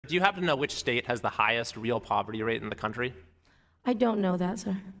do you happen to know which state has the highest real poverty rate in the country? I don't know that,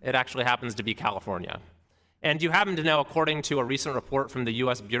 sir. It actually happens to be California. And do you happen to know, according to a recent report from the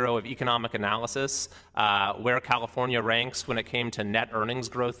U.S. Bureau of Economic Analysis, where California ranks when it came to net earnings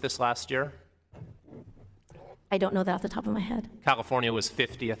growth this last year? I don't know that off the top of my head. California was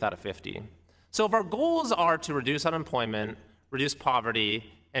 50th out of 50. So if our goals are to reduce unemployment, reduce poverty,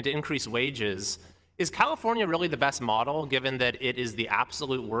 and to increase wages, is California really the best model, given that it is the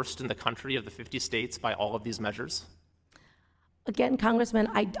absolute worst in the country of the 50 states by all of these measures? Again, Congressman,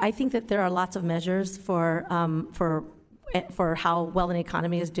 I think that there are lots of measures for how well an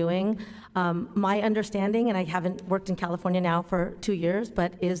economy is doing. My understanding, and I haven't worked in California now for 2 years,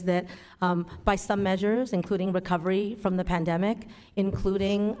 but is that by some measures, including recovery from the pandemic,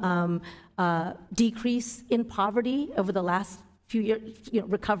 including decrease in poverty over the last few years,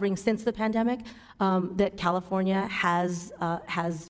 recovering since the pandemic, that California has